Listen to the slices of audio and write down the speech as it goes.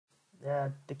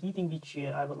The key thing which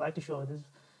I would like to show this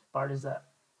part is that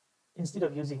instead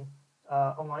of using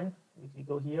online, if we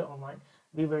go here online,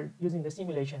 we were using the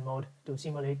simulation mode to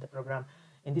simulate the program.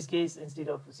 In this case, instead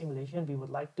of simulation, we would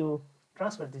like to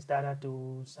transfer this data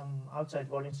to some outside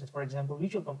world instance, for example,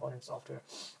 visual component software.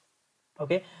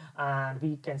 Okay, and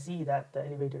we can see that the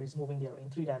elevator is moving there in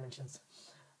 3 dimensions.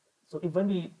 So if when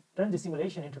we run the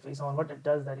simulation interface on, what it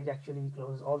does that it actually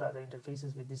closes all the other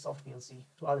interfaces with the soft PLC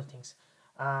to other things.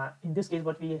 In this case,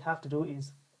 what we have to do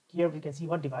is, here we can see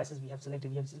what devices we have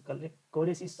selected. We have selected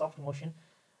Codesys Soft Motion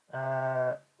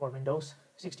for Windows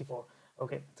 64.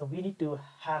 Okay, so we need to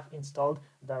have installed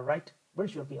the right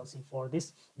virtual PLC for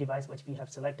this device which we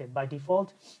have selected. By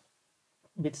default,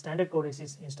 with standard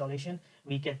Codesys installation,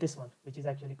 we get this one, which is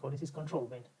actually Codesys Control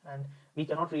Bin, and we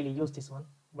cannot really use this one,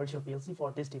 virtual PLC,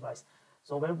 for this device.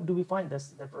 So where do we find this,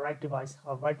 the right device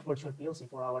or right virtual PLC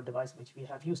for our device which we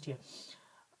have used here?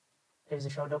 There is a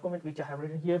short document which I have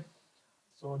written here.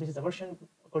 So this is the version,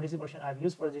 Codesys version I've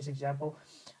used for this example.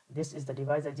 This is the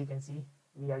device, as you can see,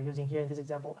 we are using here in this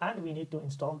example, and we need to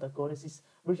install the Codesys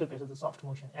virtual PLC, the Soft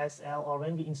Motion SL, or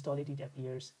when we install it, it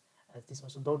appears as this one.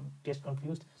 So don't get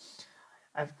confused.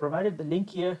 I've provided the link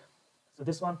here. So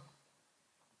this one,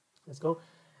 let's go.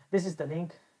 This is the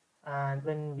link, and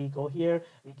when we go here,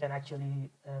 we can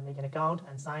actually make an account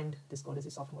and sign this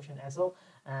Codesys Soft Motion SL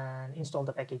and install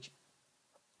the package.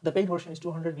 The paid version is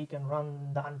 200. We can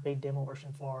run the unpaid demo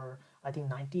version for, I think,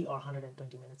 90 or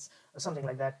 120 minutes or something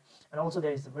like that. And also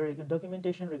there is a very good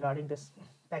documentation regarding this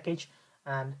package,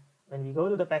 and when we go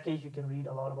to the package, you can read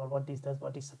a lot about what this does,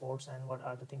 what this supports, and what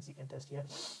are the things you can test here.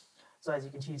 So as you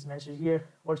can see, it's mentioned here,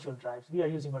 virtual drives. We are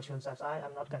using virtual drives. I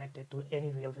am not connected to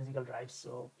any real physical drives,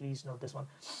 so please note this one.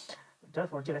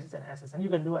 Just virtual access and access, and you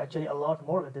can do actually a lot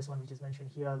more with this one, which is mentioned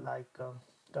here, like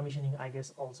commissioning, I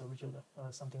guess, also virtual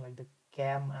something like the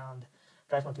cam and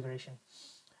drive configuration.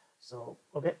 So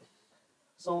okay,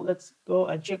 so let's go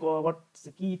and check what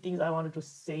the key things I wanted to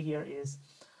say here is,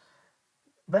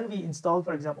 when we install,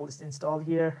 for example, this install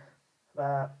here,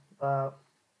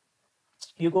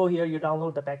 you go here, you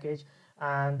download the package,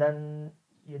 and then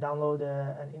you download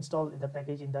and install the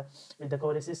package in the with the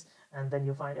Codesys, and then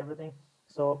you find everything.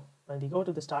 So when we go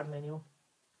to the start menu,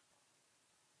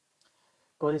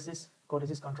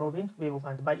 Codesys Control Bin, we will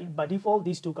find by default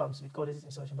these two comes with Codesys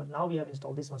installation, but now we have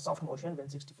installed this one, Soft Motion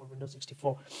Win64, Windows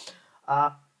 64.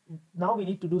 Now we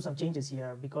need to do some changes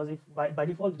here, because if by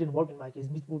default it didn't work in my case,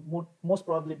 it would most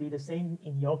probably be the same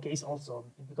in your case also,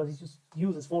 because it just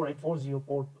uses 4840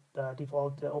 port, the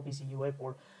default OPC UA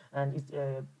port, and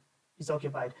it's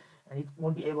occupied, and it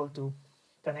won't be able to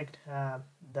connect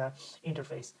the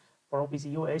interface for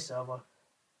OPC UA server.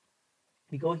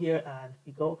 We go here and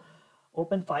we go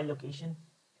open file location,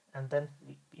 and then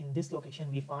in this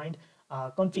location we find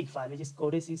config file, which is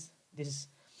Codesys. This is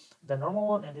the normal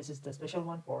one, and this is the special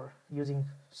one for using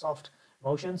soft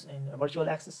motions in virtual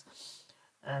access.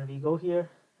 And we go here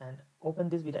and open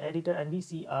this with the editor, and we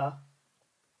see a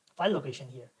file location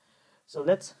here. So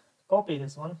let's copy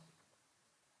this one,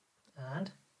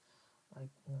 and I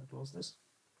close this.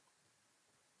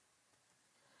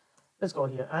 Let's go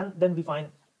here, and then we find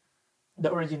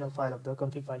the original file of the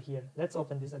config file here. Let's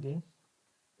open this again,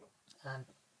 and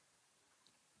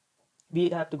we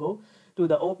have to go to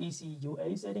the OPC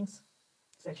UA settings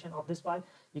section of this file.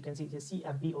 You can see the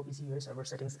CMP OPC UA server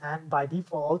settings, and by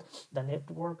default the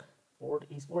network port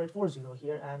is 4840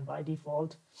 here, and by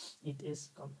default it is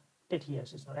connected here,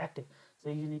 so it's not active. So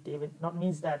usually it not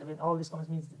means that when all this comments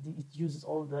means it uses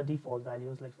all the default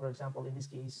values, like for example in this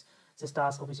case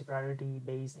systask, OPC priority,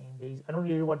 base, and base. I don't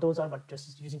really know what those are, but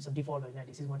just using some default like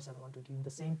 96.712. In the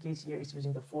same case here, it's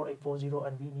using the 4840,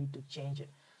 and we need to change it.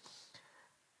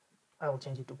 I will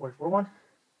change it to 4841,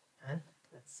 and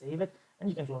let's save it, and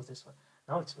you can close this one.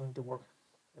 Now it's going to work.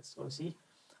 Let's go see.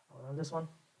 I'll run this one.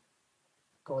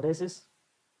 Codesys,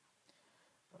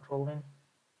 Control Win,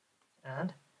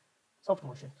 and Soft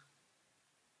Motion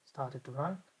started to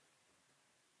run,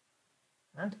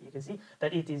 and you can see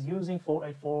that it is using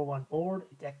 4841 port.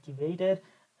 It's activated,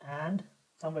 and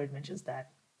somewhere it mentions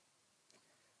that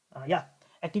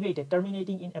activated,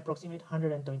 terminating in approximate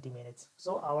 120 minutes.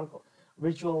 So our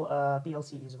virtual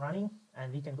PLC is running,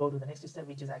 and we can go to the next step,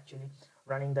 which is actually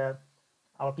running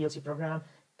our PLC program,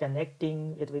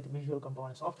 connecting it with visual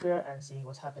component software, and seeing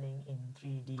what's happening in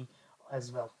 3D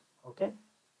as well. Okay.